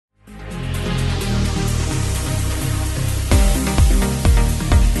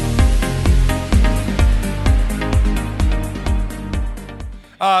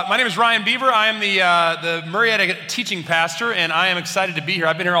My name is Ryan Beaver. I am the Murrieta teaching pastor, and I am excited to be here.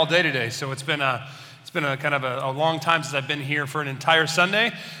 I've been here all day today, so it's been a kind of a long time since I've been here for an entire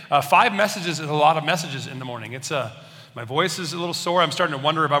Sunday. 5 messages is a lot of messages in the morning. My voice is a little sore. I'm starting to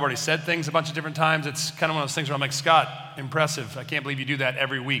wonder if I've already said things a bunch of different times. It's kind of one of those things where I'm like, Scott, impressive. I can't believe you do that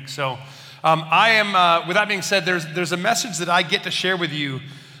every week. So with that being said, there's a message that I get to share with you.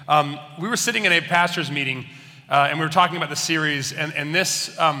 We were sitting in a pastor's meeting, and we were talking about the series, and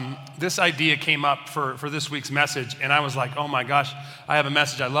this idea came up for this week's message, and I was like, oh my gosh, I have a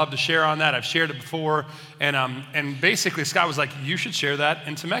message I love to share on that. I've shared it before, and basically Scott was like, you should share that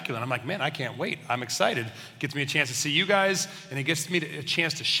in Temecula. And I'm like, man, I can't wait. I'm excited. It gets me a chance to see you guys, and it gets me a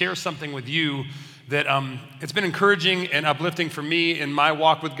chance to share something with you that it's been encouraging and uplifting for me in my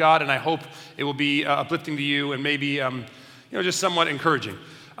walk with God, and I hope it will be uplifting to you and maybe just somewhat encouraging.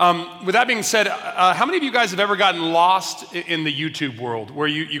 With that being said, how many of you guys have ever gotten lost in the YouTube world where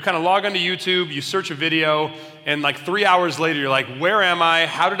you kind of log onto YouTube, you search a video, and like 3 hours later, you're like, where am I?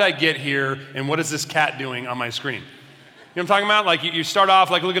 How did I get here? And what is this cat doing on my screen? You know what I'm talking about? Like you start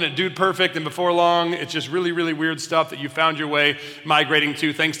off like looking at Dude Perfect, and before long, it's just really, really weird stuff that you found your way migrating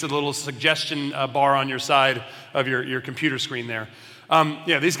to thanks to the little suggestion bar on your side of your computer screen there.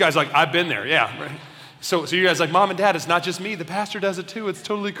 These guys like, I've been there, yeah, right? So you guys like, Mom and Dad, it's not just me. The pastor does it too. It's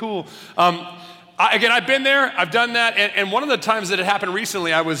totally cool. I've been there. I've done that. And one of the times that it happened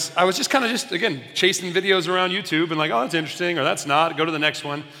recently, I was just kind of chasing videos around YouTube and like, oh, that's interesting, or that's not. Go to the next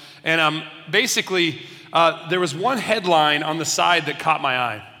one. And basically, there was one headline on the side that caught my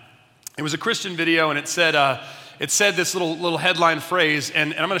eye. It was a Christian video, and it said this little headline phrase,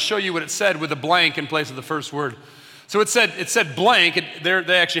 and I'm going to show you what it said with a blank in place of the first word. So it said blank,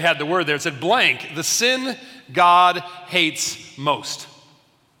 they actually had the word there. It said blank, the sin God hates most.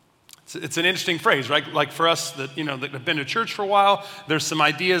 It's an interesting phrase, right? Like for us that have been to church for a while, there's some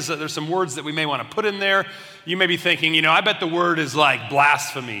ideas, there's some words that we may want to put in there. You may be thinking, I bet the word is like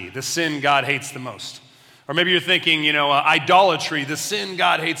blasphemy, the sin God hates the most. Or maybe you're thinking, idolatry, the sin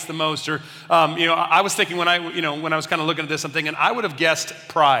God hates the most. Or, I was thinking when I was kind of looking at this, I'm thinking I would have guessed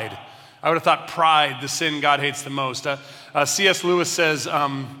pride. I would have thought pride, the sin God hates the most. C.S. Lewis says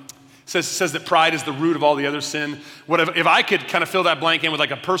that pride is the root of all the other sin. If I could kind of fill that blank in with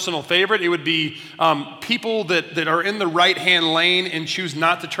like a personal favorite, it would be people that are in the right-hand lane and choose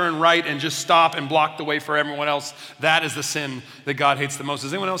not to turn right and just stop and block the way for everyone else. That is the sin that God hates the most.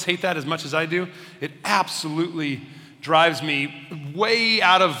 Does anyone else hate that as much as I do? It absolutely drives me way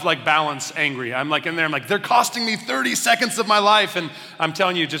out of like balance angry. I'm like in there, I'm like, they're costing me 30 seconds of my life. And I'm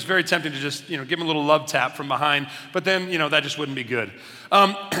telling you, just very tempting to just, give them a little love tap from behind. But then, that just wouldn't be good.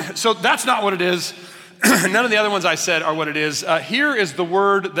 So that's not what it is. None of the other ones I said are what it is. Here is the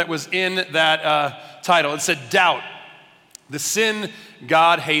word that was in that title. It said doubt, the sin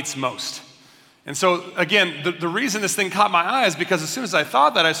God hates most. And so again, the reason this thing caught my eye is because as soon as I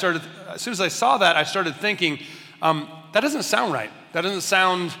saw that, I started thinking, that doesn't sound right. That doesn't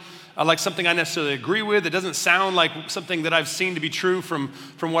sound like something I necessarily agree with. It doesn't sound like something that I've seen to be true from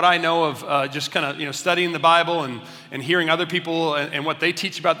what I know of just kind of studying the Bible and hearing other people and what they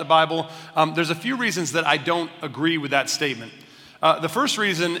teach about the Bible. There's a few reasons that I don't agree with that statement. The first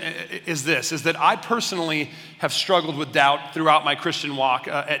reason is that I personally have struggled with doubt throughout my Christian walk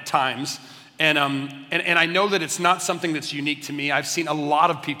at times. And I know that it's not something that's unique to me. I've seen a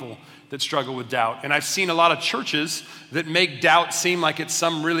lot of people that struggle with doubt. And I've seen a lot of churches that make doubt seem like it's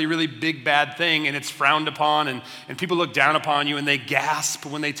some really, really big bad thing and it's frowned upon and people look down upon you and they gasp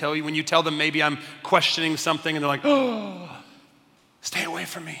when you tell them maybe I'm questioning something and they're like, oh, stay away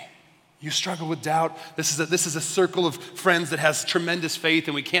from me. You struggle with doubt. This is a circle of friends that has tremendous faith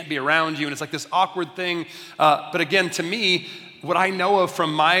and we can't be around you and it's like this awkward thing. But again, to me, what I know of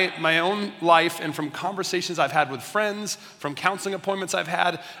from my own life and from conversations I've had with friends, from counseling appointments I've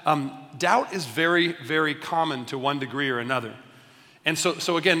had, doubt is very, very common to one degree or another. And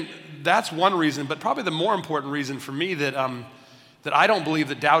so again, that's one reason, but probably the more important reason for me that I don't believe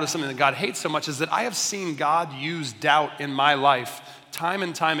that doubt is something that God hates so much is that I have seen God use doubt in my life time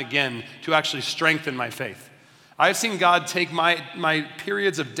and time again to actually strengthen my faith. I've seen God take my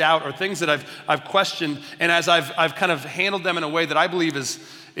periods of doubt or things that I've questioned, and as I've kind of handled them in a way that I believe is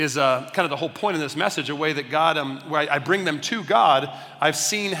kind of the whole point of this message, a way that God, where I bring them to God, I've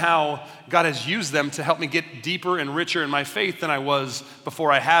seen how God has used them to help me get deeper and richer in my faith than I was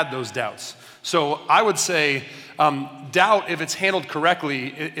before I had those doubts. So I would say doubt, if it's handled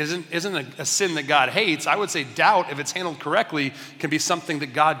correctly, isn't a sin that God hates. I would say doubt, if it's handled correctly, can be something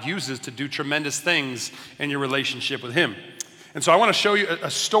that God uses to do tremendous things in your relationship with Him. And so I want to show you a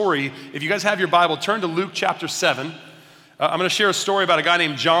story. If you guys have your Bible, turn to Luke chapter 7. I'm going to share a story about a guy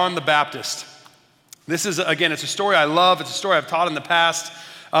named John the Baptist. This is, again, it's a story I love. It's a story I've taught in the past.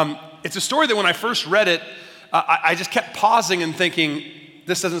 It's a story that when I first read it, I just kept pausing and thinking,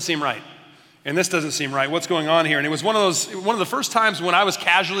 this doesn't seem right. And this doesn't seem right. What's going on here? And it was one of the first times when I was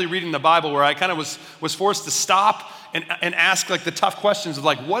casually reading the Bible where I kind of was forced to stop and ask like the tough questions of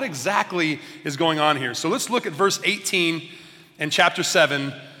like, what exactly is going on here? So let's look at verse 18 in chapter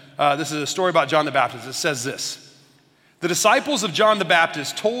 7. This is a story about John the Baptist. It says this: the disciples of John the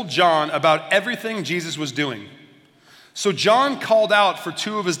Baptist told John about everything Jesus was doing. So John called out for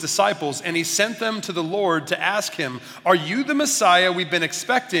 2 of his disciples, and he sent them to the Lord to ask him, "Are you the Messiah we've been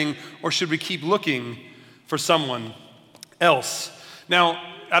expecting, or should we keep looking for someone else?" Now,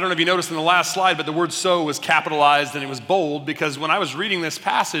 I don't know if you noticed in the last slide, but the word "so" was capitalized and it was bold, because when I was reading this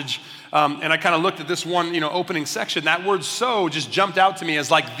passage and I kind of looked at this one, opening section, that word "so" just jumped out to me as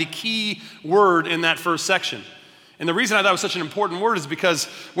like the key word in that first section. And the reason I thought it was such an important word is because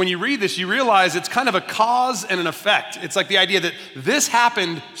when you read this, you realize it's kind of a cause and an effect. It's like the idea that this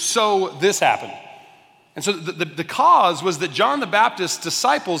happened, so this happened. And so the cause was that John the Baptist's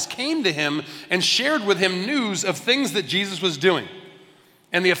disciples came to him and shared with him news of things that Jesus was doing.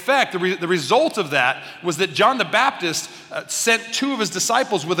 And the effect, the result of that was that John the Baptist sent 2 of his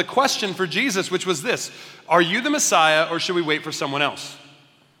disciples with a question for Jesus, which was this: "Are you the Messiah, or should we wait for someone else?"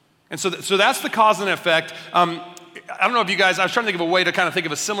 And so that's the cause and effect. I don't know if you guys, I was trying to think of a way to kind of think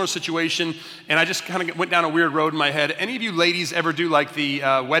of a similar situation, and I just kind of went down a weird road in my head. Any of you ladies ever do like the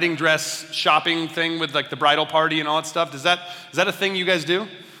wedding dress shopping thing with like the bridal party and all that stuff? Is that a thing you guys do?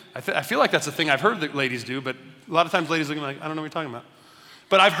 I feel like that's a thing I've heard that ladies do, but a lot of times ladies look at me like, I don't know what you're talking about.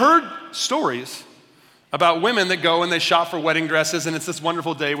 But I've heard stories about women that go and they shop for wedding dresses, and it's this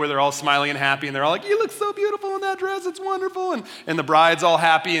wonderful day where they're all smiling and happy, and they're all like, "You look so beautiful in that dress, it's wonderful." And the bride's all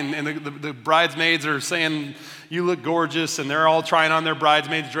happy, and the bridesmaids are saying, "You look gorgeous," and they're all trying on their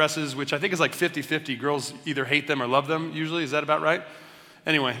bridesmaids' dresses, which I think is like 50-50. Girls either hate them or love them usually. Is that about right?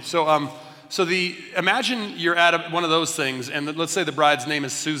 Anyway, so imagine you're at one of those things, and let's say the bride's name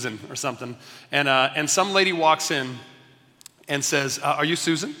is Susan or something, and some lady walks in and says, "Are you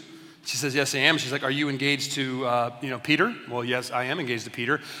Susan?" She says, "Yes, I am." She's like, "Are you engaged to, Peter?" "Well, yes, I am engaged to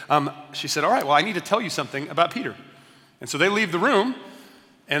Peter." She said, "All right, well, I need to tell you something about Peter." And so they leave the room,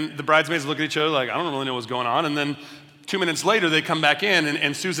 and the bridesmaids look at each other like, I don't really know what's going on. And then 2 minutes later, they come back in,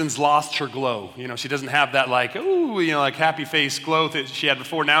 and Susan's lost her glow. She doesn't have that like, like happy face glow that she had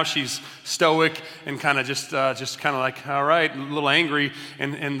before. Now she's stoic and kind of just kind of like, all right, a little angry.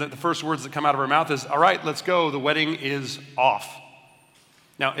 And the first words that come out of her mouth is, "All right, let's go. The wedding is off."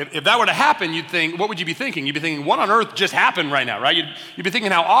 Now, if that were to happen, you'd think, what would you be thinking? You'd be thinking, what on earth just happened right now, right? You'd be thinking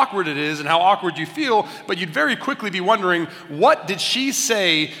how awkward it is and how awkward you feel, but you'd very quickly be wondering, what did she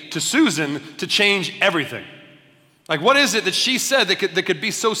say to Susan to change everything? Like, what is it that she said that could be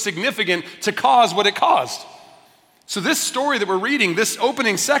so significant to cause what it caused? So this story that we're reading, this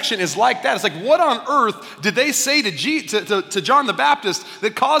opening section is like that. It's like, what on earth did they say to John the Baptist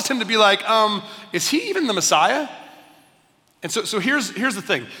that caused him to be like, is he even the Messiah? And so here's the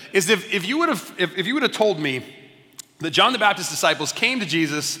thing, is if you would have told me that John the Baptist's disciples came to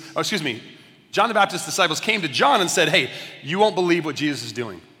John the Baptist's disciples came to John and said, "Hey, you won't believe what Jesus is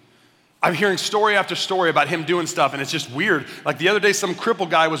doing. I'm hearing story after story about him doing stuff, and it's just weird. Like the other day, some crippled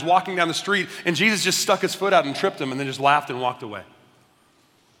guy was walking down the street, and Jesus just stuck his foot out and tripped him, and then just laughed and walked away."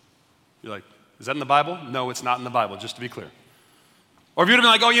 You're like, is that in the Bible? No, it's not in the Bible, just to be clear. Or if you would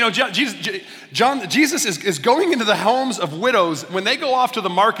have been like, Jesus is going into the homes of widows. When they go off to the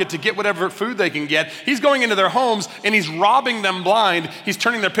market to get whatever food they can get, he's going into their homes and he's robbing them blind. He's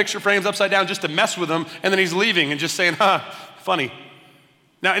turning their picture frames upside down just to mess with them, and then he's leaving and just saying, funny.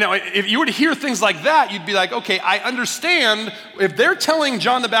 Now, if you were to hear things like that, you'd be like, okay, I understand. If they're telling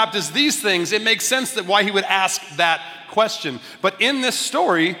John the Baptist these things, it makes sense that why he would ask that question. But in this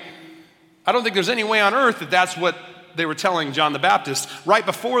story, I don't think there's any way on earth that that's what they were telling John the Baptist. Right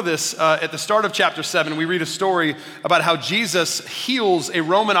before this, at the start of chapter 7, we read a story about how Jesus heals a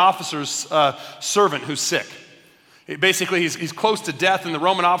Roman officer's servant who's sick. Basically, he's close to death, and the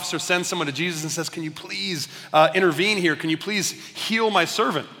Roman officer sends someone to Jesus and says, "Can you please intervene here? Can you please heal my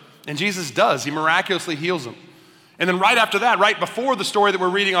servant?" And Jesus does. He miraculously heals him. And then right after that, right before the story that we're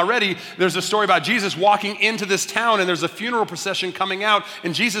reading already, there's a story about Jesus walking into this town, and there's a funeral procession coming out,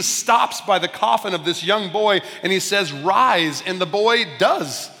 and Jesus stops by the coffin of this young boy, and he says, "Rise," and the boy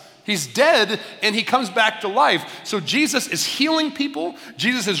does. He's dead, and he comes back to life. So Jesus is healing people.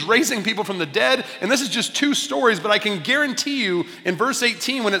 Jesus is raising people from the dead. And this is just 2 stories, but I can guarantee you in verse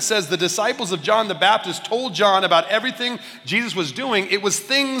 18 when it says the disciples of John the Baptist told John about everything Jesus was doing, it was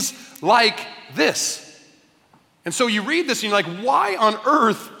things like this. And so you read this and you're like, why on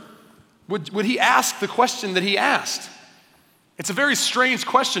earth would he ask the question that he asked? It's a very strange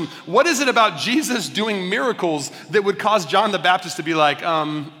question. What is it about Jesus doing miracles that would cause John the Baptist to be like,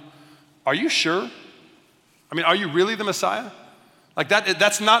 are you sure? I mean, are you really the Messiah? Like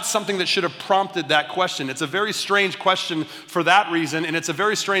that's not something that should have prompted that question. It's a very strange question for that reason, and it's a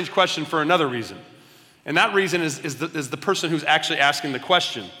very strange question for another reason. And that reason is the person who's actually asking the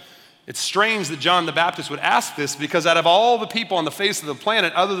question. It's strange that John the Baptist would ask this because out of all the people on the face of the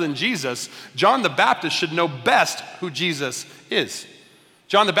planet other than Jesus, John the Baptist should know best who Jesus is.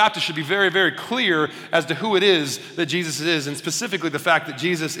 John the Baptist should be very, very clear as to who it is that Jesus is, and specifically the fact that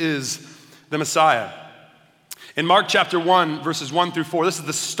Jesus is the Messiah. In Mark chapter 1, verses 1 through 4, this is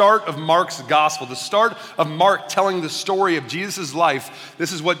the start of Mark's gospel, the start of Mark telling the story of Jesus' life.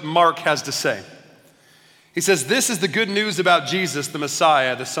 This is what Mark has to say. He says, this is the good news about Jesus, the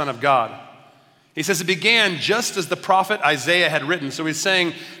Messiah, the Son of God. He says it began just as the prophet Isaiah had written. So he's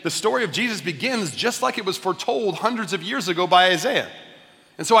saying the story of Jesus begins just like it was foretold hundreds of years ago by Isaiah.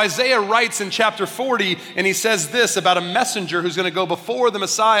 And so Isaiah writes in chapter 40, and he says this about a messenger who's going to go before the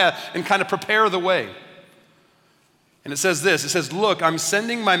Messiah and kind of prepare the way. And it says this, it says, look, I'm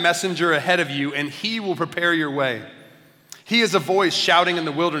sending my messenger ahead of you, and he will prepare your way. He is a voice shouting in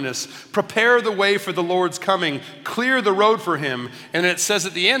the wilderness, prepare the way for the Lord's coming, clear the road for him. And it says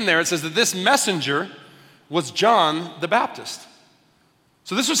at the end there, it says that this messenger was John the Baptist.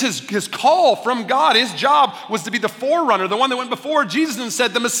 So this was his call from God. His job was to be the forerunner, the one that went before Jesus and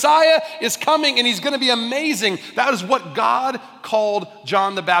said, the Messiah is coming and he's going to be amazing. That is what God called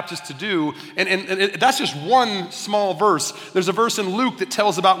John the Baptist to do. And that's just one small verse. There's a verse in Luke that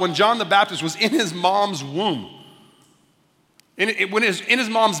tells about when John the Baptist was in his mom's womb. When it's in his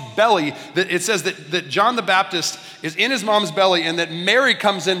mom's belly, it says that John the Baptist is in his mom's belly and that Mary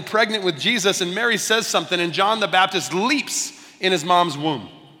comes in pregnant with Jesus and Mary says something and John the Baptist leaps in his mom's womb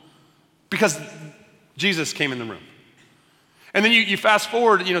because Jesus came in the room. And then you fast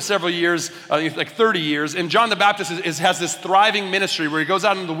forward, several years, like 30 years, and John the Baptist has this thriving ministry where he goes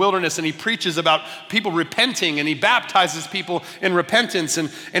out into the wilderness and he preaches about people repenting and he baptizes people in repentance. And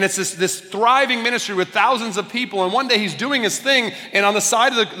it's this thriving ministry with thousands of people. And one day he's doing his thing, and on the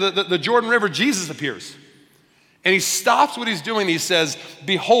side of the Jordan River, Jesus appears. And he stops what he's doing. He says,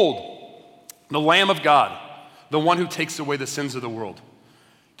 behold, the Lamb of God, the one who takes away the sins of the world.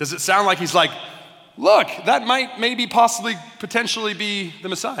 Does it sound like he's like, look, that might maybe possibly potentially be the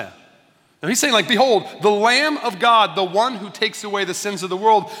Messiah? Now he's saying like, behold, the Lamb of God, the one who takes away the sins of the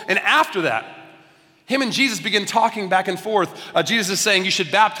world. And after that, him and Jesus begin talking back and forth. Jesus is saying, you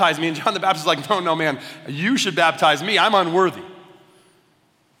should baptize me. And John the Baptist is like, no, man, you should baptize me. I'm unworthy.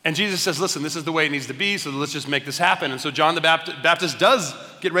 And Jesus says, listen, this is the way it needs to be, so let's just make this happen. And so John the Baptist does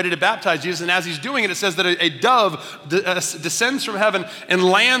get ready to baptize Jesus, and as he's doing it, it says that a dove descends from heaven and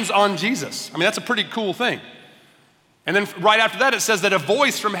lands on Jesus. I mean, that's a pretty cool thing. And then right after that, it says that a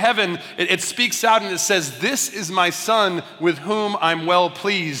voice from heaven, it speaks out and it says, this is my son with whom I'm well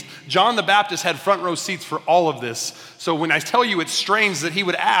pleased. John the Baptist had front row seats for all of this. So when I tell you it's strange that he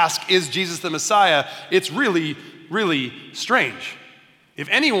would ask, is Jesus the Messiah? It's really, really strange. If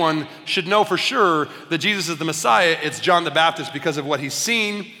anyone should know for sure that Jesus is the Messiah, it's John the Baptist because of what he's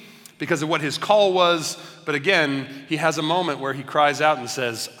seen, because of what his call was. But again, he has a moment where he cries out and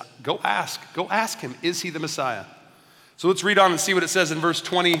says, go ask him, is he the Messiah? So let's read on and see what it says in verse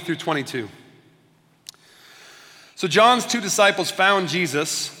 20 through 22. So John's two disciples found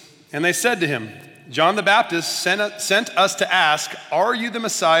Jesus, and they said to him, John the Baptist sent us to ask, are you the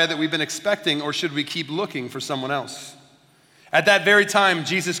Messiah that we've been expecting, or should we keep looking for someone else? At that very time,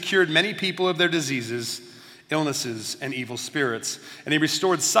 Jesus cured many people of their diseases, illnesses, and evil spirits, and he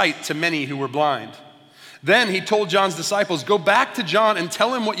restored sight to many who were blind. Then he told John's disciples, go back to John and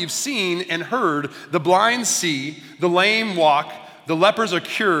tell him what you've seen and heard. The blind see, the lame walk, the lepers are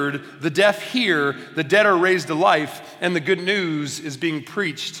cured, the deaf hear, the dead are raised to life, and the good news is being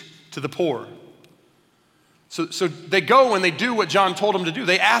preached to the poor. So they go and they do what John told them to do.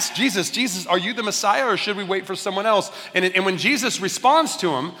 They ask Jesus, are you the Messiah, or should we wait for someone else? And when Jesus responds to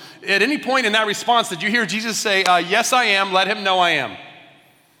them, at any point in that response, did you hear Jesus say, yes, I am, let him know I am?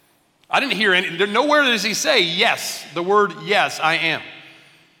 I didn't hear nowhere does he say yes, the word yes, I am.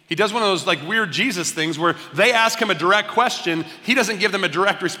 He does one of those like weird Jesus things where they ask him a direct question, he doesn't give them a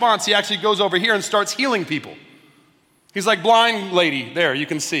direct response, he actually goes over here and starts healing people. He's like, blind lady, there, you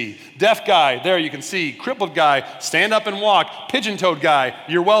can see. Deaf guy, there, you can see. Crippled guy, stand up and walk. Pigeon-toed guy,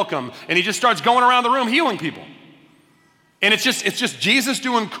 you're welcome. And he just starts going around the room healing people. And it's just Jesus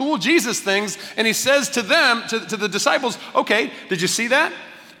doing cool Jesus things. And he says to them, to the disciples, okay, did you see that?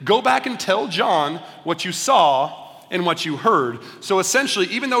 Go back and tell John what you saw and what you heard. So essentially,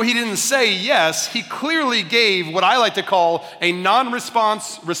 even though he didn't say yes, he clearly gave what I like to call a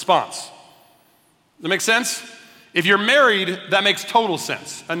non-response response. Does that make sense? If you're married, that makes total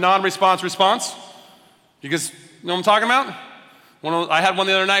sense. A non-response response. You guys know what I'm talking about? I had one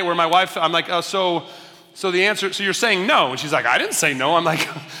the other night where my wife, I'm like, oh, so the answer, so you're saying no. And she's like, I didn't say no. I'm like,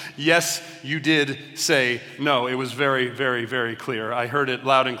 yes, you did say no. It was very, very, very clear. I heard it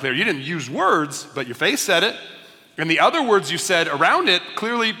loud and clear. You didn't use words, but your face said it. And the other words you said around it,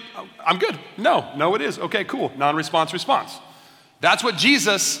 clearly, I'm good. No, it is. Okay, cool. Non-response response. That's what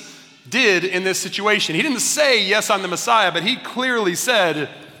Jesus did in this situation. He didn't say, yes, I'm the Messiah, but he clearly said,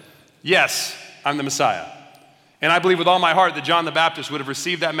 yes, I'm the Messiah. And I believe with all my heart that John the Baptist would have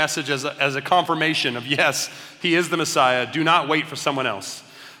received that message as a confirmation of, yes, he is the Messiah. Do not wait for someone else.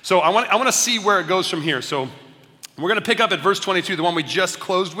 So I want to see where it goes from here. So we're going to pick up at verse 22, the one we just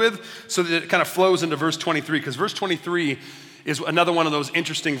closed with, so that it kind of flows into verse 23, because verse 23 is another one of those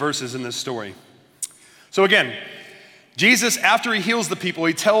interesting verses in this story. So again, Jesus, after he heals the people,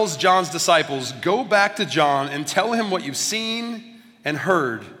 he tells John's disciples, go back to John and tell him what you've seen and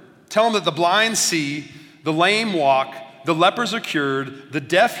heard. Tell him that the blind see, the lame walk, the lepers are cured, the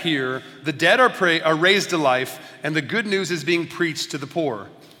deaf hear, the dead are raised to life, and the good news is being preached to the poor.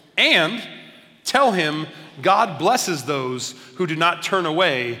 And tell him God blesses those who do not turn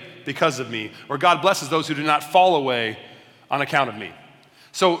away because of me, or God blesses those who do not fall away on account of me.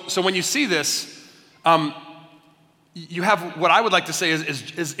 So when you see this, you have what I would like to say is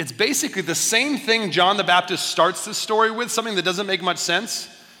it's basically the same thing John the Baptist starts this story with, something that doesn't make much sense,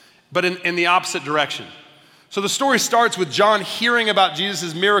 but in the opposite direction. So the story starts with John hearing about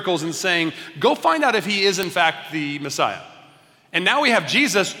Jesus' miracles and saying, go find out if he is in fact the Messiah. And now we have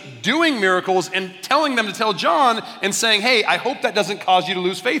Jesus doing miracles and telling them to tell John and saying, hey, I hope that doesn't cause you to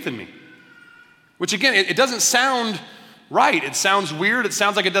lose faith in me. Which again, it doesn't sound right. It sounds weird. It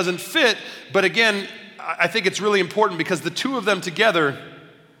sounds like it doesn't fit. But again, I think it's really important because the two of them together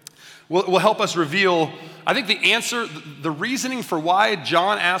will help us reveal, I think the answer, the reasoning for why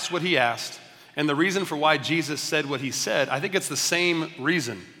John asked what he asked, and the reason for why Jesus said what he said, I think it's the same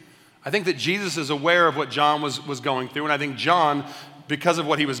reason. I think that Jesus is aware of what John was going through, and I think John, because of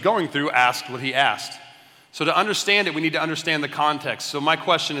what he was going through, asked what he asked. So to understand it, we need to understand the context. So my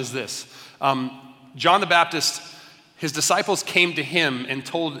question is this. John the Baptist, his disciples came to him and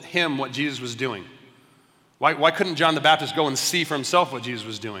told him what Jesus was doing. Why couldn't John the Baptist go and see for himself what Jesus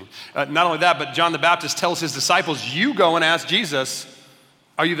was doing? Not only that, but John the Baptist tells his disciples, you go and ask Jesus,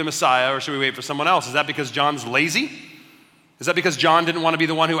 are you the Messiah, or should we wait for someone else? Is that because John's lazy? Is that because John didn't want to be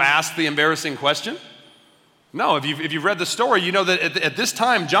the one who asked the embarrassing question? No, if you've read the story, you know that at this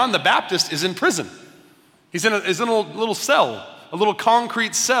time, John the Baptist is in prison. He's in a little cell, a little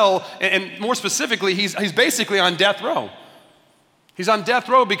concrete cell, and more specifically, he's basically on death row. He's on death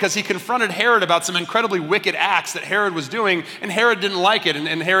row because he confronted Herod about some incredibly wicked acts that Herod was doing, and Herod didn't like it,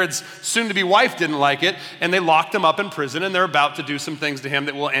 and Herod's soon-to-be wife didn't like it, and they locked him up in prison, and they're about to do some things to him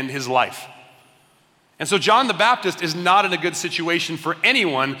that will end his life. And so John the Baptist is not in a good situation for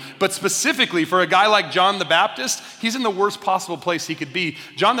anyone, but specifically for a guy like John the Baptist, he's in the worst possible place he could be.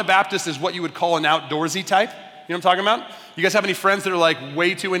 John the Baptist is what you would call an outdoorsy type. You know what I'm talking about? You guys have any friends that are like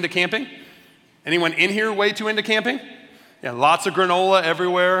way too into camping? Anyone in here way too into camping? Yeah, lots of granola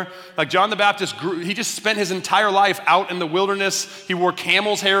everywhere. Like John the Baptist, he just spent his entire life out in the wilderness. He wore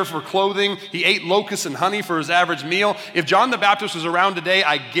camel's hair for clothing. He ate locusts and honey for his average meal. If John the Baptist was around today,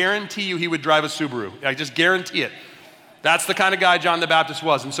 I guarantee you he would drive a Subaru. I just guarantee it. That's the kind of guy John the Baptist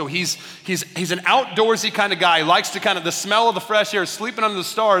was. And so he's an outdoorsy kind of guy. He likes to kind of the smell of the fresh air, sleeping under the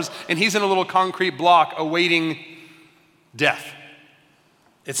stars, and he's in a little concrete block awaiting death.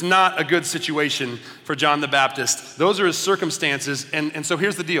 It's not a good situation for John the Baptist. Those are his circumstances, and so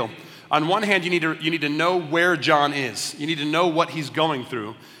here's the deal. On one hand, you need to know where John is. You need to know what he's going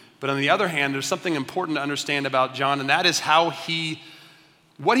through. But on the other hand, there's something important to understand about John, and that is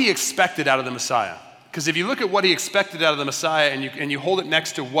what he expected out of the Messiah. Because if you look at what he expected out of the Messiah and you hold it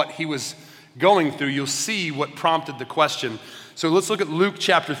next to what he was going through, you'll see what prompted the question. So let's look at Luke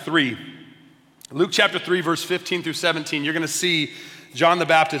chapter 3. Luke chapter 3, verse 15 through 17, you're going to see John the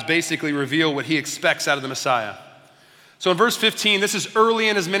Baptist basically reveal what he expects out of the Messiah. So in verse 15, this is early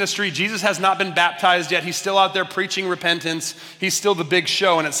in his ministry. Jesus has not been baptized yet. He's still out there preaching repentance. He's still the big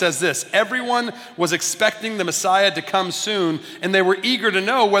show. And it says this, everyone was expecting the Messiah to come soon, and they were eager to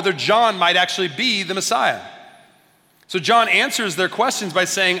know whether John might actually be the Messiah. So John answers their questions by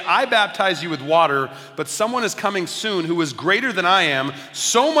saying, I baptize you with water, but someone is coming soon who is greater than I am,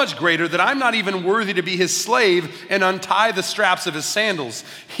 so much greater that I'm not even worthy to be his slave and untie the straps of his sandals.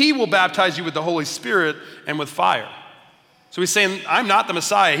 He will baptize you with the Holy Spirit and with fire. So he's saying, I'm not the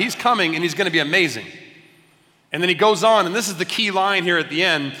Messiah. He's coming and he's going to be amazing. And then he goes on, and this is the key line here at the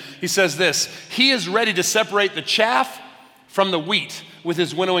end. He says this, he is ready to separate the chaff from the wheat with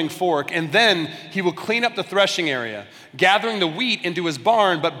his winnowing fork, and then he will clean up the threshing area, gathering the wheat into his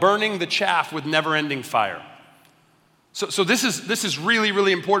barn, but burning the chaff with never-ending fire. So this is really,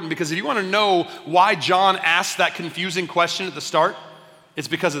 really important, because if you want to know why John asked that confusing question at the start, it's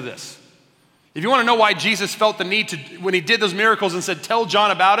because of this. If you want to know why Jesus felt the need to, when he did those miracles and said, tell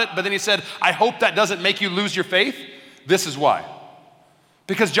John about it, but then he said, I hope that doesn't make you lose your faith, this is why.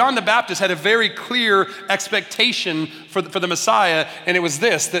 Because John the Baptist had a very clear expectation for the Messiah, and it was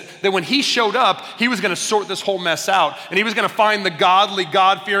this, that when he showed up, he was going to sort this whole mess out, and he was going to find the godly,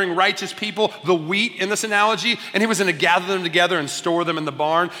 God-fearing, righteous people, the wheat in this analogy, and he was going to gather them together and store them in the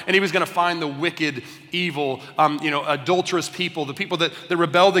barn, and he was going to find the wicked, evil, adulterous people, the people that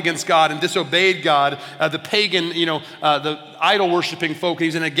rebelled against God and disobeyed God, the pagan, the idol-worshiping folk, and he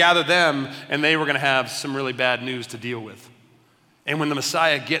was going to gather them, and they were going to have some really bad news to deal with. And when the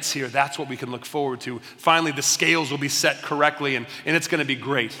Messiah gets here, that's what we can look forward to. Finally, the scales will be set correctly, and it's going to be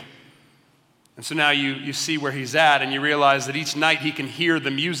great. And so now you see where he's at, and you realize that each night he can hear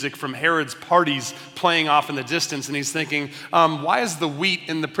the music from Herod's parties playing off in the distance, and he's thinking, why is the wheat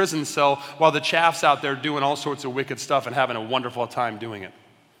in the prison cell while the chaff's out there doing all sorts of wicked stuff and having a wonderful time doing it?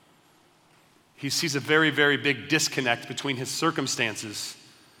 He sees a very, very big disconnect between his circumstances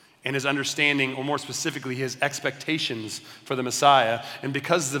and his understanding, or more specifically, his expectations for the Messiah. And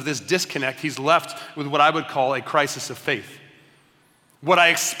because of this disconnect, he's left with what I would call a crisis of faith. What I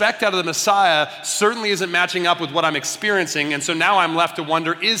expect out of the Messiah certainly isn't matching up with what I'm experiencing, and so now I'm left to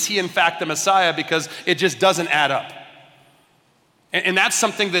wonder, is he in fact the Messiah? Because it just doesn't add up. And that's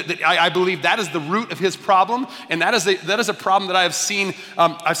something that I believe that is the root of his problem, and that is a problem that I have seen.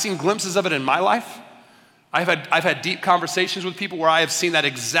 I've seen glimpses of it in my life. I've had deep conversations with people where I have seen that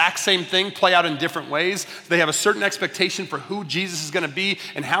exact same thing play out in different ways. They have a certain expectation for who Jesus is going to be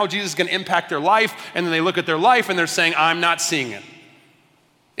and how Jesus is going to impact their life, and then they look at their life and they're saying, I'm not seeing it.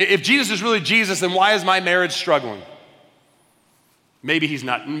 If Jesus is really Jesus, then why is my marriage struggling? Maybe he's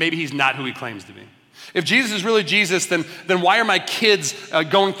not who he claims to be. If Jesus is really Jesus, then why are my kids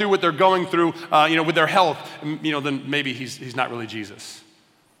going through what they're going through, with their health? Then maybe he's not really Jesus.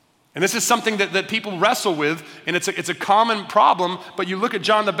 And this is something that people wrestle with, and it's a common problem, but you look at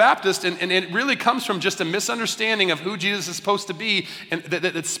John the Baptist, and it really comes from just a misunderstanding of who Jesus is supposed to be, and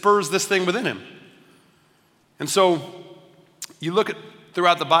that spurs this thing within him. And so you look at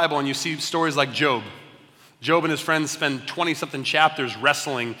throughout the Bible, and you see stories like Job. Job and his friends spend 20-something chapters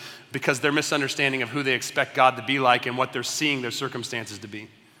wrestling because their misunderstanding of who they expect God to be like and what they're seeing their circumstances to be.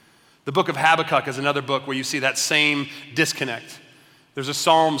 The book of Habakkuk is another book where you see that same disconnect. There's a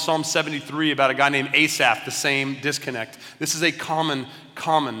Psalm 73, about a guy named Asaph, the same disconnect. This is a common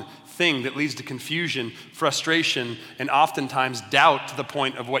thing that leads to confusion, frustration, and oftentimes doubt, to the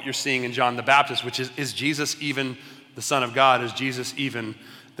point of what you're seeing in John the Baptist, which is Jesus even the Son of God? Is Jesus even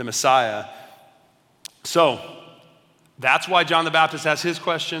the Messiah? So that's why John the Baptist has his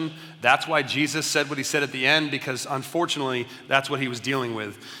question. That's why Jesus said what he said at the end, because unfortunately, that's what he was dealing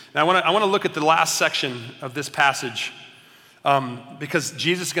with. Now I want to look at the last section of this passage, because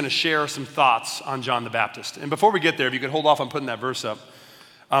Jesus is going to share some thoughts on John the Baptist. And before we get there, if you could hold off on putting that verse up,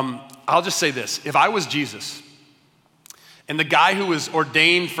 I'll just say this. If I was Jesus, and the guy who was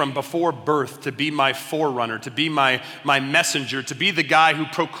ordained from before birth to be my forerunner, to be my messenger, to be the guy who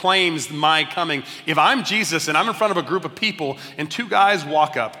proclaims my coming, if I'm Jesus and I'm in front of a group of people and two guys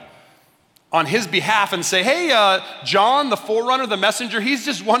walk up on his behalf and say, hey, John, the forerunner, the messenger, he's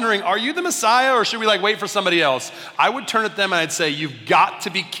just wondering, are you the Messiah, or should we wait for somebody else? I would turn at them and I'd say, you've got to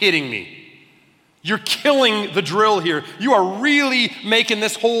be kidding me. You're killing the drill here. You are really making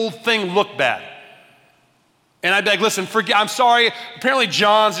this whole thing look bad. And I'd be like, listen, I'm sorry. Apparently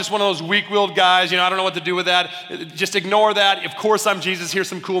John's just one of those weak-willed guys. I don't know what to do with that. Just ignore that. Of course I'm Jesus. Here's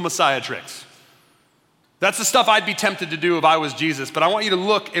some cool Messiah tricks. That's the stuff I'd be tempted to do if I was Jesus. But I want you to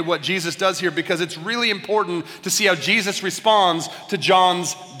look at what Jesus does here, because it's really important to see how Jesus responds to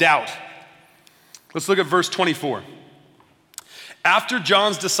John's doubt. Let's look at verse 24. After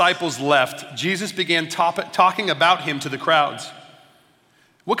John's disciples left, Jesus began talking about him to the crowds.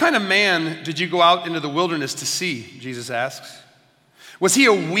 What kind of man did you go out into the wilderness to see? Jesus asks. Was he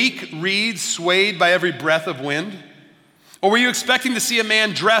a weak reed swayed by every breath of wind? Or were you expecting to see a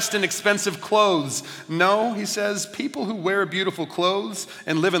man dressed in expensive clothes? No, he says, people who wear beautiful clothes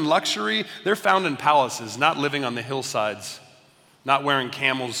and live in luxury, they're found in palaces, not living on the hillsides, not wearing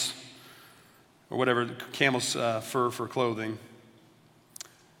camels or whatever, camel's fur for clothing.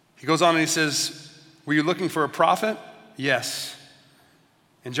 He goes on and he says, were you looking for a prophet? Yes.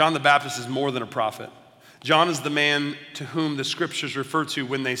 And John the Baptist is more than a prophet. John is the man to whom the scriptures refer to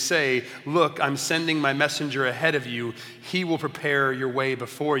when they say, look, I'm sending my messenger ahead of you. He will prepare your way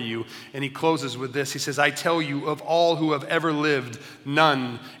before you. And he closes with this. He says, I tell you, of all who have ever lived,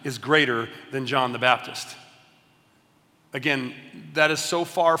 none is greater than John the Baptist. Again, that is so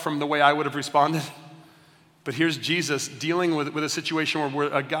far from the way I would have responded. But here's Jesus dealing with a situation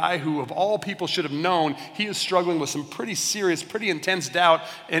where a guy who of all people should have known, he is struggling with some pretty serious, pretty intense doubt,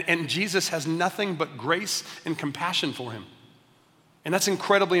 and Jesus has nothing but grace and compassion for him. And that's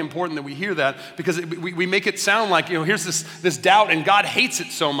incredibly important that we hear that, because we make it sound like, here's this doubt and God hates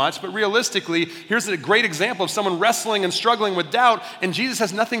it so much, but realistically, here's a great example of someone wrestling and struggling with doubt, and Jesus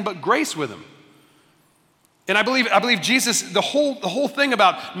has nothing but grace with him. And I believe Jesus, the whole thing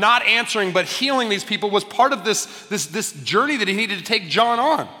about not answering but healing these people was part of this journey that he needed to take John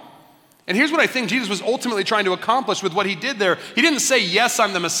on. And here's what I think Jesus was ultimately trying to accomplish with what he did there. He didn't say, yes,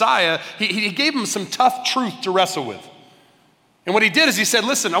 I'm the Messiah. He gave him some tough truth to wrestle with. And what he did is he said,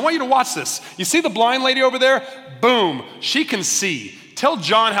 listen, I want you to watch this. You see the blind lady over there? Boom, she can see. Tell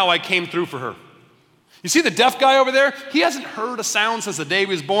John how I came through for her. You see the deaf guy over there? He hasn't heard a sound since the day he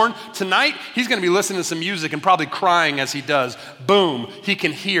was born. Tonight, he's going to be listening to some music and probably crying as he does. Boom, he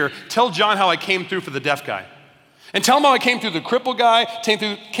can hear. Tell John how I came through for the deaf guy. And tell him how I came through the crippled guy, came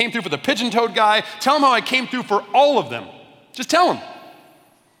through for the pigeon-toed guy. Tell him how I came through for all of them. Just tell him.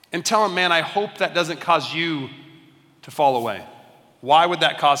 And tell him, man, I hope that doesn't cause you to fall away. Why would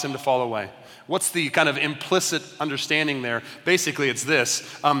that cause him to fall away? What's the kind of implicit understanding there? Basically, it's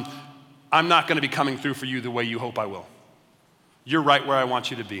this. I'm not going to be coming through for you the way you hope I will. You're right where I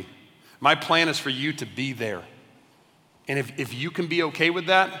want you to be. My plan is for you to be there. And if you can be okay with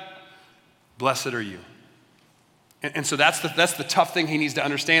that, blessed are you. And so that's the tough thing he needs to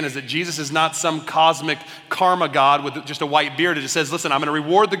understand, is that Jesus is not some cosmic karma God with just a white beard. It just says, listen, I'm going to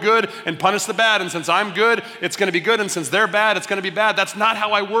reward the good and punish the bad. And since I'm good, it's going to be good. And since they're bad, it's going to be bad. That's not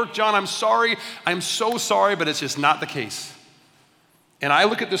how I work, John. I'm sorry. I'm so sorry, but it's just not the case. And I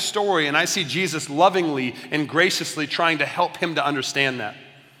look at this story and I see Jesus lovingly and graciously trying to help him to understand that.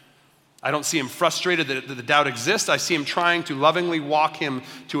 I don't see him frustrated that the doubt exists. I see him trying to lovingly walk him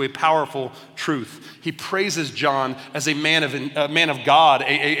to a powerful truth. He praises John as a man of God,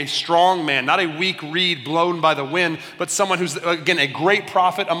 a strong man, not a weak reed blown by the wind, but someone who's, again, a great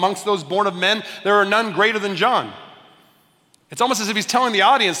prophet. Amongst those born of men, there are none greater than John. It's almost as if he's telling the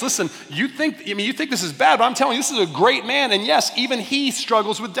audience, listen, you think this is bad, but I'm telling you, this is a great man. And yes, even he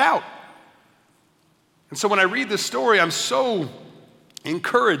struggles with doubt. And so when I read this story, I'm so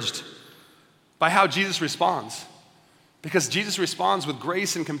encouraged by how Jesus responds. Because Jesus responds with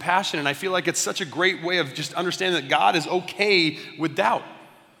grace and compassion, and I feel like it's such a great way of just understanding that God is okay with doubt.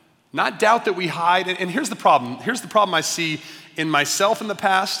 Not doubt that we hide. And here's the problem. Here's the problem I see in myself in the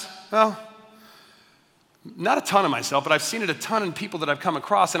past. Well, not a ton of myself, but I've seen it a ton in people that I've come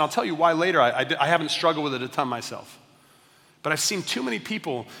across, and I'll tell you why later. I haven't struggled with it a ton myself. But I've seen too many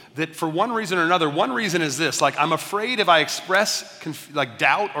people that for one reason or another, one reason is this, like I'm afraid if I express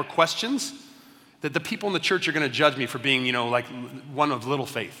doubt or questions, that the people in the church are going to judge me for being, like one of little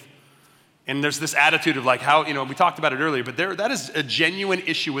faith. And there's this attitude of like how, we talked about it earlier, but that is a genuine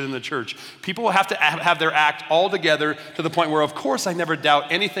issue within the church. People have to have their act all together to the point where, of course, I never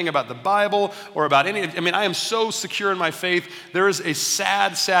doubt anything about the Bible or about I am so secure in my faith. There is a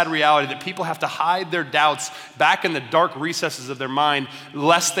sad, sad reality that people have to hide their doubts back in the dark recesses of their mind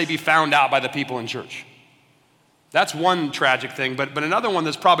lest they be found out by the people in church. That's one tragic thing, but another one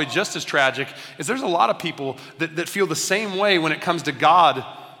that's probably just as tragic is there's a lot of people that feel the same way when it comes to God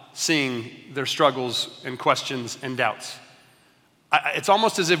seeing their struggles and questions and doubts. It's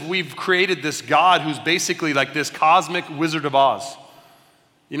almost as if we've created this God who's basically like this cosmic Wizard of Oz.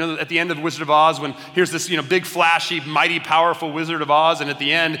 At the end of Wizard of Oz, when here's this, big, flashy, mighty, powerful Wizard of Oz, and at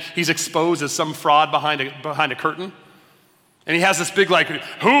the end, he's exposed as some fraud behind a curtain. And he has this big,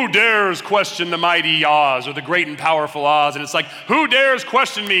 who dares question the mighty Oz or the great and powerful Oz? And it's like, who dares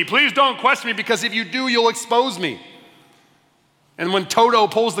question me? Please don't question me, because if you do, you'll expose me. And when Toto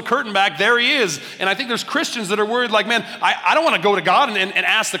pulls the curtain back, there he is. And I think there's Christians that are worried, man, I don't want to go to God and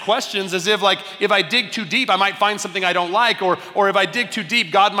ask the questions as if, if I dig too deep, I might find something I don't like, or if I dig too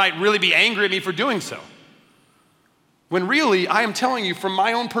deep, God might really be angry at me for doing so. When really, I am telling you from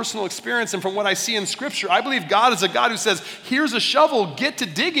my own personal experience and from what I see in Scripture, I believe God is a God who says, here's a shovel, get to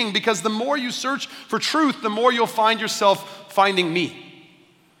digging, because the more you search for truth, the more you'll find yourself finding me.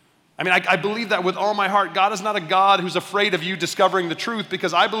 I mean, I believe that with all my heart. God is not a God who's afraid of you discovering the truth,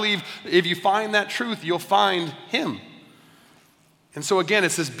 because I believe if you find that truth, you'll find him. And so again,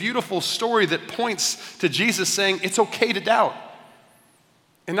 it's this beautiful story that points to Jesus saying it's okay to doubt.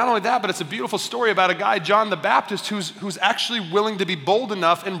 And not only that, but it's a beautiful story about a guy, John the Baptist, who's actually willing to be bold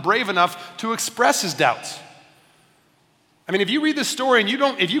enough and brave enough to express his doubts. I mean, if you read this story and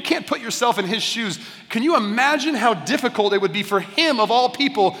if you can't put yourself in his shoes, can you imagine how difficult it would be for him, of all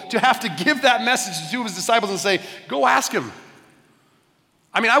people, to have to give that message to his disciples and say, go ask him?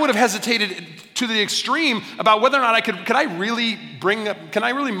 I mean, I would have hesitated to the extreme about whether or not can I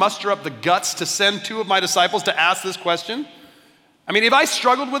really muster up the guts to send two of my disciples to ask this question? I mean, if I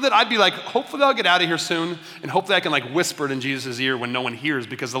struggled with it, I'd be like, hopefully I'll get out of here soon, and hopefully I can whisper it in Jesus' ear when no one hears,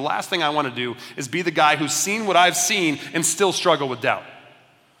 because the last thing I want to do is be the guy who's seen what I've seen and still struggle with doubt.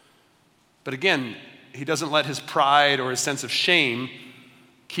 But again, he doesn't let his pride or his sense of shame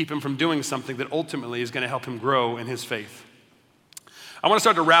keep him from doing something that ultimately is going to help him grow in his faith. I want to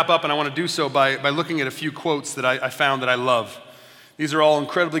start to wrap up, and I want to do so by looking at a few quotes that I found that I love. These are all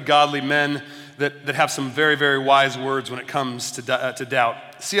incredibly godly men that have some very, very wise words when it comes to doubt.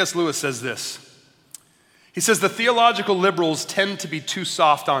 C.S. Lewis says this. He says, the theological liberals tend to be too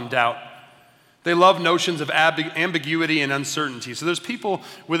soft on doubt. They love notions of ambiguity and uncertainty. So there's people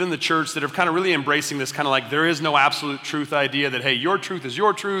within the church that are kind of really embracing this kind of like there is no absolute truth idea that, hey, your truth is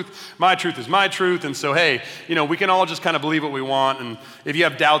your truth, my truth is my truth, and so, hey, we can all just kind of believe what we want, and if you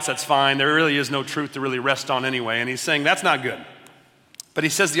have doubts, that's fine. There really is no truth to really rest on anyway, and he's saying that's not good. But he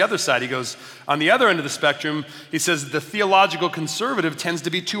says the other side, he goes, on the other end of the spectrum, he says the theological conservative tends to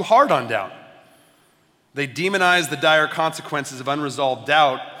be too hard on doubt. They demonize the dire consequences of unresolved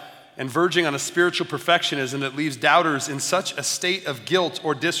doubt and verging on a spiritual perfectionism that leaves doubters in such a state of guilt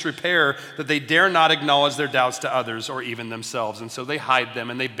or disrepair that they dare not acknowledge their doubts to others or even themselves. And so they hide them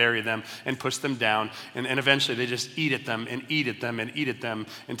and they bury them and push them down, and eventually they just eat at them and eat at them and eat at them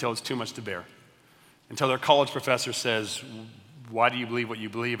until it's too much to bear. Until their college professor says, why do you believe what you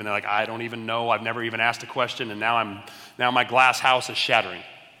believe? And they're like, I don't even know. I've never even asked a question, and now my glass house is shattering.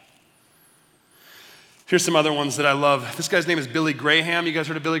 Here's some other ones that I love. This guy's name is Billy Graham. You guys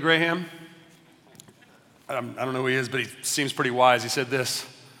heard of Billy Graham? I don't know who he is, but he seems pretty wise. He said this. He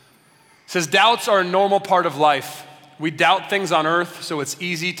says, doubts are a normal part of life. We doubt things on earth, so it's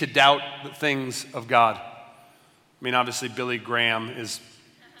easy to doubt the things of God. I mean, obviously, Billy Graham is,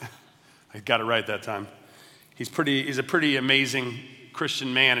 I got it right that time. He's a pretty amazing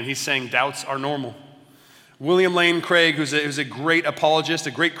Christian man, and he's saying doubts are normal. William Lane Craig, who's a great apologist,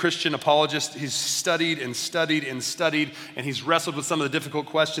 a great Christian apologist, he's studied and studied and studied, and he's wrestled with some of the difficult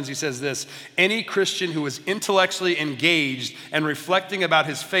questions. He says this, any Christian who is intellectually engaged and reflecting about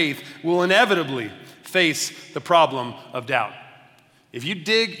his faith will inevitably face the problem of doubt. If you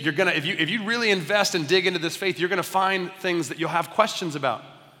dig, if you really invest and dig into this faith, you're gonna find things that you'll have questions about.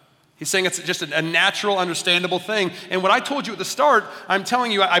 He's saying it's just a natural, understandable thing. And what I told you at the start, I'm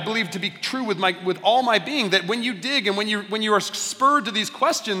telling you, I believe to be true with all my being, that when you dig and when you are spurred to these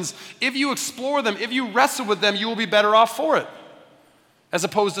questions, if you explore them, if you wrestle with them, you will be better off for it, as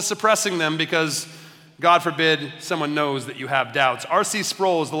opposed to suppressing them because, God forbid, someone knows that you have doubts. R.C.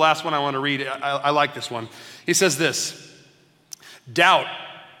 Sproul is the last one I want to read. I like this one. He says this, doubt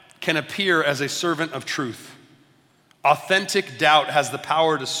can appear as a servant of truth. Authentic doubt has the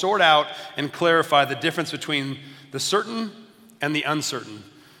power to sort out and clarify the difference between the certain and the uncertain.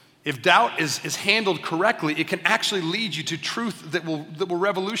 If doubt is handled correctly, it can actually lead you to truth that will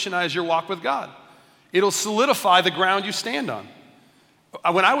revolutionize your walk with God. It'll solidify the ground you stand on.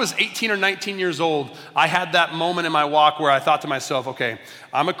 When I was 18 or 19 years old, I had that moment in my walk where I thought to myself, okay,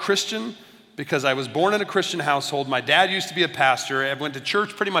 I'm a Christian because I was born in a Christian household. My dad used to be a pastor. I went to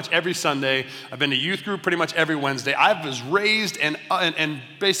church pretty much every Sunday. I've been to youth group pretty much every Wednesday. I was raised and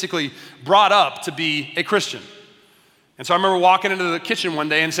basically brought up to be a Christian. And so I remember walking into the kitchen one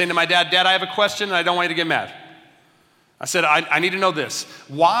day and saying to my dad, Dad, I have a question and I don't want you to get mad. I said, I need to know this.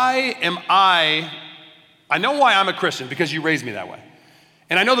 I know why I'm a Christian, because you raised me that way.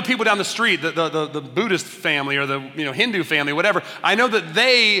 And I know the people down the street, the Buddhist family or the Hindu family, whatever, I know that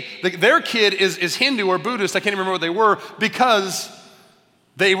their kid is Hindu or Buddhist, I can't even remember what they were, because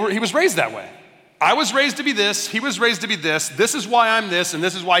he was raised that way. I was raised to be this, he was raised to be this is why I'm this, and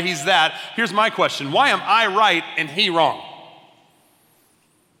this is why he's that. Here's my question, why am I right and he wrong?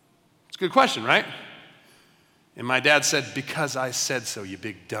 It's a good question, right? And my dad said, because I said so, you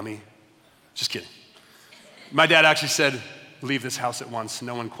big dummy. Just kidding. My dad actually said, leave this house at once.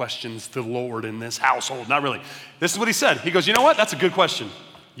 No one questions the Lord in this household. Not really. This is what he said. He goes, you know what? That's a good question.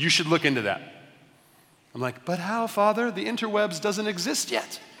 You should look into that. I'm like, but how, Father? The interwebs doesn't exist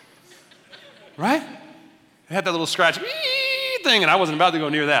yet. Right? It had that little scratch thing, and I wasn't about to go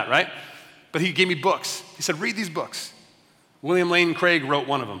near that, right? But he gave me books. He said, read these books. William Lane Craig wrote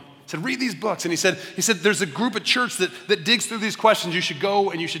one of them. He said, read these books. And he said, there's a group at church that digs through these questions. You should go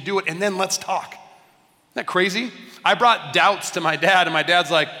and you should do it, and then let's talk. Isn't that crazy? I brought doubts to my dad, and my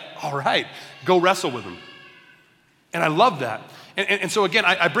dad's like, all right, go wrestle with them. And I love that. And so again,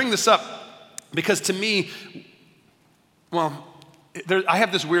 I bring this up because to me, well, I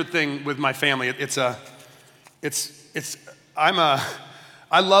have this weird thing with my family.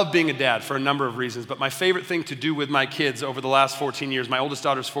 I love being a dad for a number of reasons, but my favorite thing to do with my kids over the last 14 years, my oldest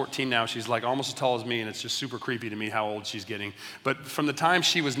daughter's 14 now, she's like almost as tall as me, and it's just super creepy to me how old she's getting. But from the time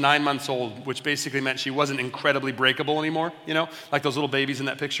she was 9 months old, which basically meant she wasn't incredibly breakable anymore, like those little babies in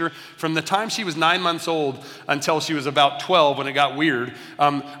that picture, from the time she was 9 months old until she was about 12 when it got weird,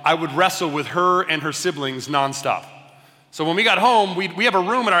 I would wrestle with her and her siblings nonstop. So when we got home, we have a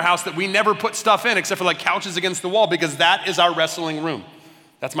room in our house that we never put stuff in except for like couches against the wall because that is our wrestling room.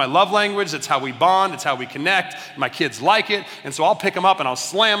 That's my love language. That's how we bond. It's how we connect. My kids like it. And so I'll pick them up and I'll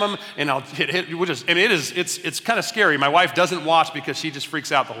slam them and I'll hit. It's kind of scary. My wife doesn't watch because she just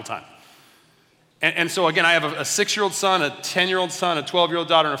freaks out the whole time. And so again, I have a 6-year-old son, a 10-year-old son, a 12-year-old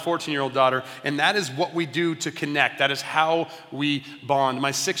daughter, and a 14-year-old daughter. And that is what we do to connect. That is how we bond.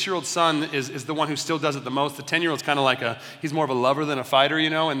 My 6-year-old son is the one who still does it the most. The 10-year-old's kind of he's more of a lover than a fighter,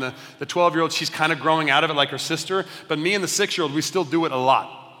 And the 12-year-old, she's kind of growing out of it like her sister. But me and the 6-year-old, we still do it a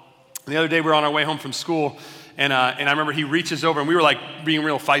lot. And the other day we were on our way home from school, and I remember he reaches over, and we were like being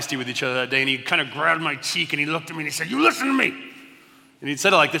real feisty with each other that day, and he kind of grabbed my cheek, and he looked at me, and he said, you listen to me. And he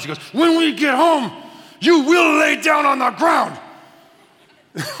said it like this, he goes, when we get home, you will lay down on the ground.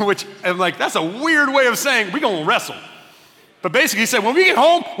 Which I'm like, that's a weird way of saying we're going to wrestle. But basically he said, when we get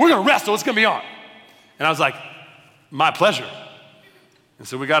home, we're going to wrestle, it's going to be on. And I was like, my pleasure. And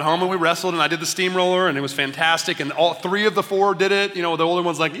so we got home and we wrestled, and I did the steamroller, and it was fantastic, and all 3 of the 4 did it. The older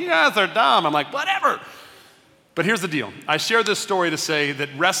one's like, you guys are dumb. I'm like, whatever. But here's the deal. I share this story to say that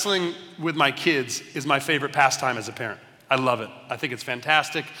wrestling with my kids is my favorite pastime as a parent. I love it. I think it's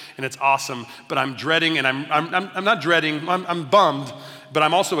fantastic and it's awesome, but I'm dreading, and I'm not dreading, I'm bummed, but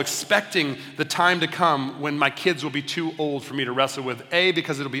I'm also expecting the time to come when my kids will be too old for me to wrestle with, A,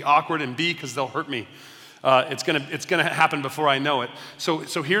 because it'll be awkward, and B, because they'll hurt me. It's gonna happen before I know it. So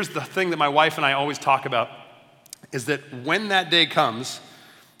here's the thing that my wife and I always talk about, is that when that day comes,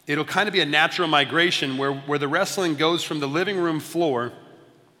 it'll kind of be a natural migration where the wrestling goes from the living room floor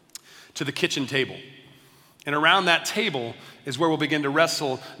to the kitchen table. And around that table is where we'll begin to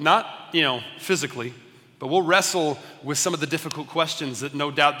wrestle, not, physically, but we'll wrestle with some of the difficult questions that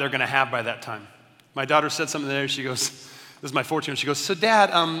no doubt they're gonna have by that time. My daughter said something there, she goes, this is my 14-year-old, she goes, so Dad,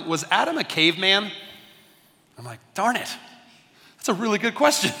 was Adam a caveman? I'm like, darn it, that's a really good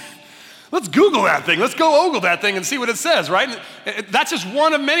question. Let's Google that thing. Let's go ogle that thing and see what it says, right? That's just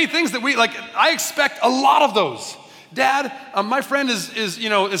one of many things that I expect a lot of those. Dad, my friend is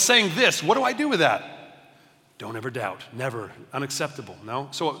saying this. What do I do with that? Don't ever doubt, never, unacceptable, no?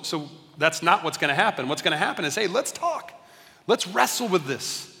 So that's not what's gonna happen. What's gonna happen is, hey, let's talk. Let's wrestle with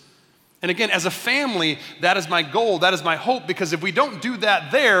this. And again, as a family, that is my goal, that is my hope, because if we don't do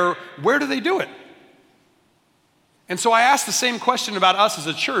that there, where do they do it? And so I ask the same question about us as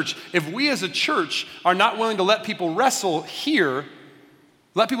a church. If we as a church are not willing to let people wrestle here,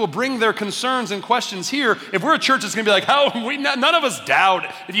 let people bring their concerns and questions here, if we're a church that's gonna be like, none of us doubt.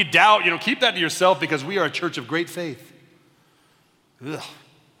 If you doubt, keep that to yourself, because we are a church of great faith. Ugh.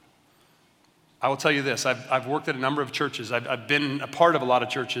 I will tell you this, I've worked at a number of churches. I've been a part of a lot of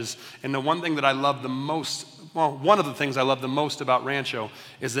churches, and the one thing that I love the most, one of the things I love the most about Rancho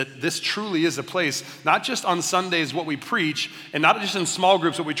is that this truly is a place, not just on Sundays what we preach, and not just in small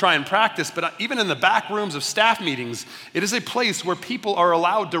groups what we try and practice, but even in the back rooms of staff meetings, it is a place where people are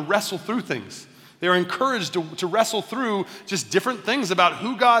allowed to wrestle through things. They're encouraged to wrestle through just different things about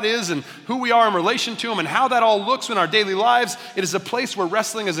who God is and who we are in relation to Him and how that all looks in our daily lives. It is a place where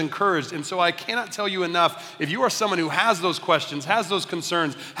wrestling is encouraged. And so I cannot tell you enough, if you are someone who has those questions, has those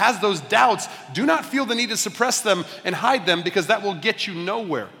concerns, has those doubts, do not feel the need to suppress them and hide them, because that will get you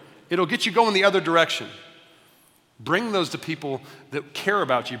nowhere. It'll get you going the other direction. Bring those to people that care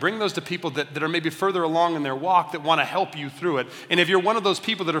about you. Bring those to people that are maybe further along in their walk, that want to help you through it. And if you're one of those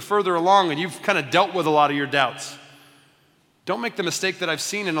people that are further along and you've kind of dealt with a lot of your doubts, don't make the mistake that I've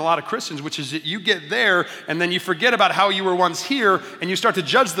seen in a lot of Christians, which is that you get there and then you forget about how you were once here and you start to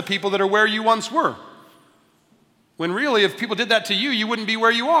judge the people that are where you once were. When really, if people did that to you, you wouldn't be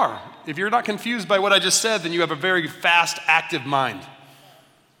where you are. If you're not confused by what I just said, then you have a very fast, active mind.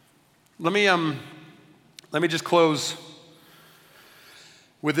 Let me just close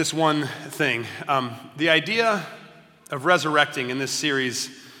with this one thing. The idea of resurrecting in this series,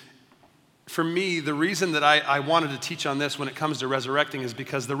 for me, the reason that I wanted to teach on this when it comes to resurrecting is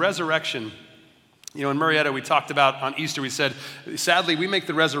because the resurrection, in Murrieta, we talked about on Easter, we said, sadly, we make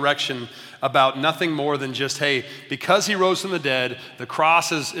the resurrection about nothing more than just, hey, because he rose from the dead, the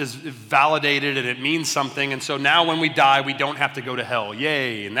cross is validated and it means something, and so now when we die, we don't have to go to hell.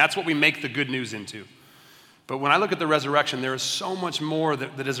 Yay. And that's what we make the good news into. But when I look at the resurrection, there is so much more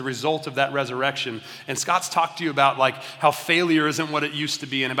that is a result of that resurrection. And Scott's talked to you about like how failure isn't what it used to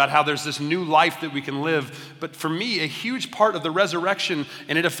be and about how there's this new life that we can live. But for me, a huge part of the resurrection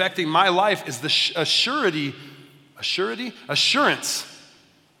and it affecting my life is the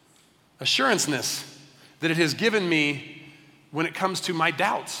assuranceness that it has given me when it comes to my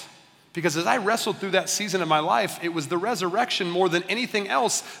doubts. Because as I wrestled through that season of my life, it was the resurrection more than anything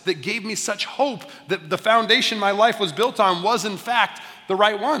else that gave me such hope that the foundation my life was built on was in fact the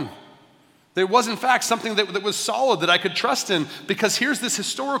right one. That it was in fact something that was solid that I could trust in. Because here's this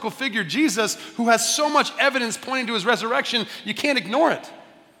historical figure, Jesus, who has so much evidence pointing to his resurrection, you can't ignore it.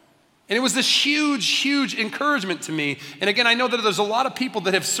 And it was this huge, huge encouragement to me. And again, I know that there's a lot of people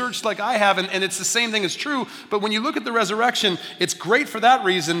that have searched like I have, and it's the same thing is true. But when you look at the resurrection, it's great for that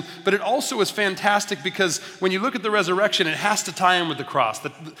reason, but it also is fantastic because when you look at the resurrection, it has to tie in with the cross.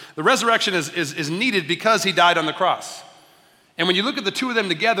 The resurrection is needed because he died on the cross. And when you look at the two of them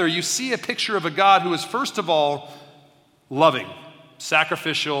together, you see a picture of a God who is, first of all, loving,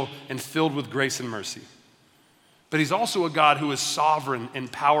 sacrificial, and filled with grace and mercy. But he's also a God who is sovereign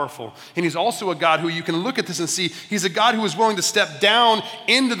and powerful. And he's also a God who you can look at this and see, he's a God who is willing to step down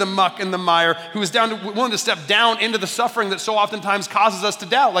into the muck and the mire, who is willing to step down into the suffering that so oftentimes causes us to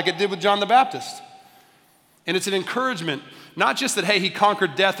doubt, like it did with John the Baptist. And it's an encouragement, not just that, hey, he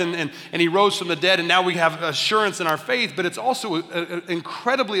conquered death and he rose from the dead and now we have assurance in our faith, but it's also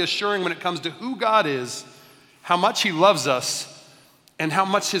incredibly assuring when it comes to who God is, how much he loves us, and how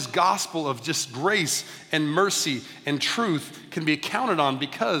much his gospel of just grace and mercy and truth can be counted on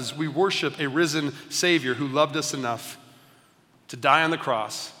because we worship a risen Savior who loved us enough to die on the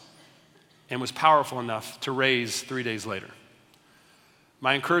cross and was powerful enough to raise 3 days later.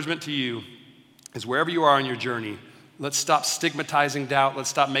 My encouragement to you is wherever you are on your journey, let's stop stigmatizing doubt.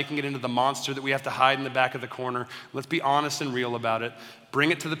 Let's stop making it into the monster that we have to hide in the back of the corner. Let's be honest and real about it. Bring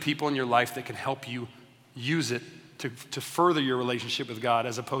it to the people in your life that can help you use it to further your relationship with God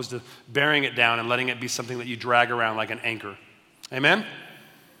as opposed to bearing it down and letting it be something that you drag around like an anchor. Amen?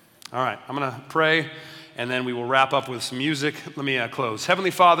 All right, I'm going to pray, and then we will wrap up with some music. Let me close.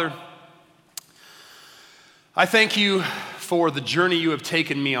 Heavenly Father, I thank you for the journey you have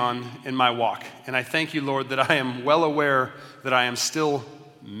taken me on in my walk. And I thank you, Lord, that I am well aware that I am still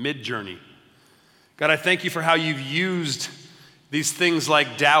mid-journey. God, I thank you for how you've used these things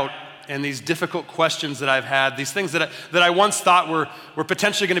like doubt and these difficult questions that I've had, these things that I once thought were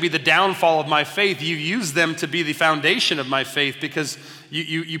potentially going to be the downfall of my faith. You used them to be the foundation of my faith because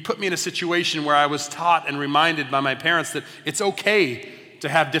you put me in a situation where I was taught and reminded by my parents that it's okay to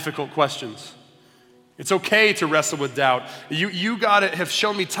have difficult questions. It's okay to wrestle with doubt. You God, have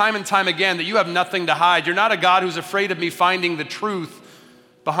shown me time and time again that you have nothing to hide. You're not a God who's afraid of me finding the truth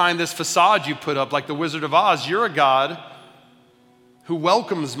behind this facade you put up like the Wizard of Oz. You're a God who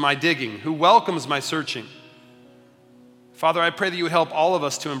welcomes my digging, who welcomes my searching. Father, I pray that you would help all of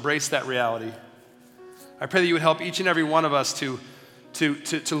us to embrace that reality. I pray that you would help each and every one of us to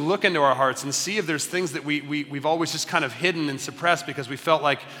look into our hearts and see if there's things that we've always just kind of hidden and suppressed because we felt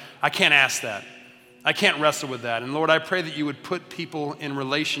like, I can't ask that. I can't wrestle with that. And Lord, I pray that you would put people in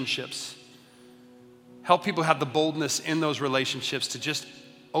relationships. Help people have the boldness in those relationships to just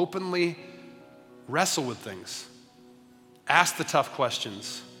openly wrestle with things. Ask the tough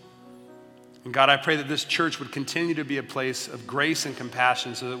questions. And God, I pray that this church would continue to be a place of grace and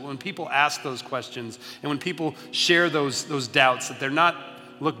compassion so that when people ask those questions and when people share those doubts, that they're not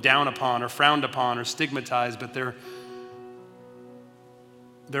looked down upon or frowned upon or stigmatized, but they're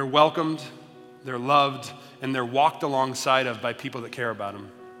welcomed, they're loved, and they're walked alongside of by people that care about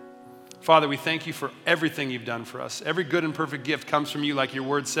them. Father, we thank you for everything you've done for us. Every good and perfect gift comes from you, like your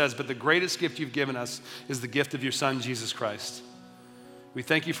word says, but the greatest gift you've given us is the gift of your Son, Jesus Christ. We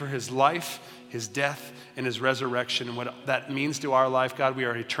thank you for his life, his death, and his resurrection, and what that means to our life. God, we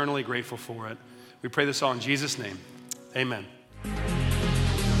are eternally grateful for it. We pray this all in Jesus' name. Amen.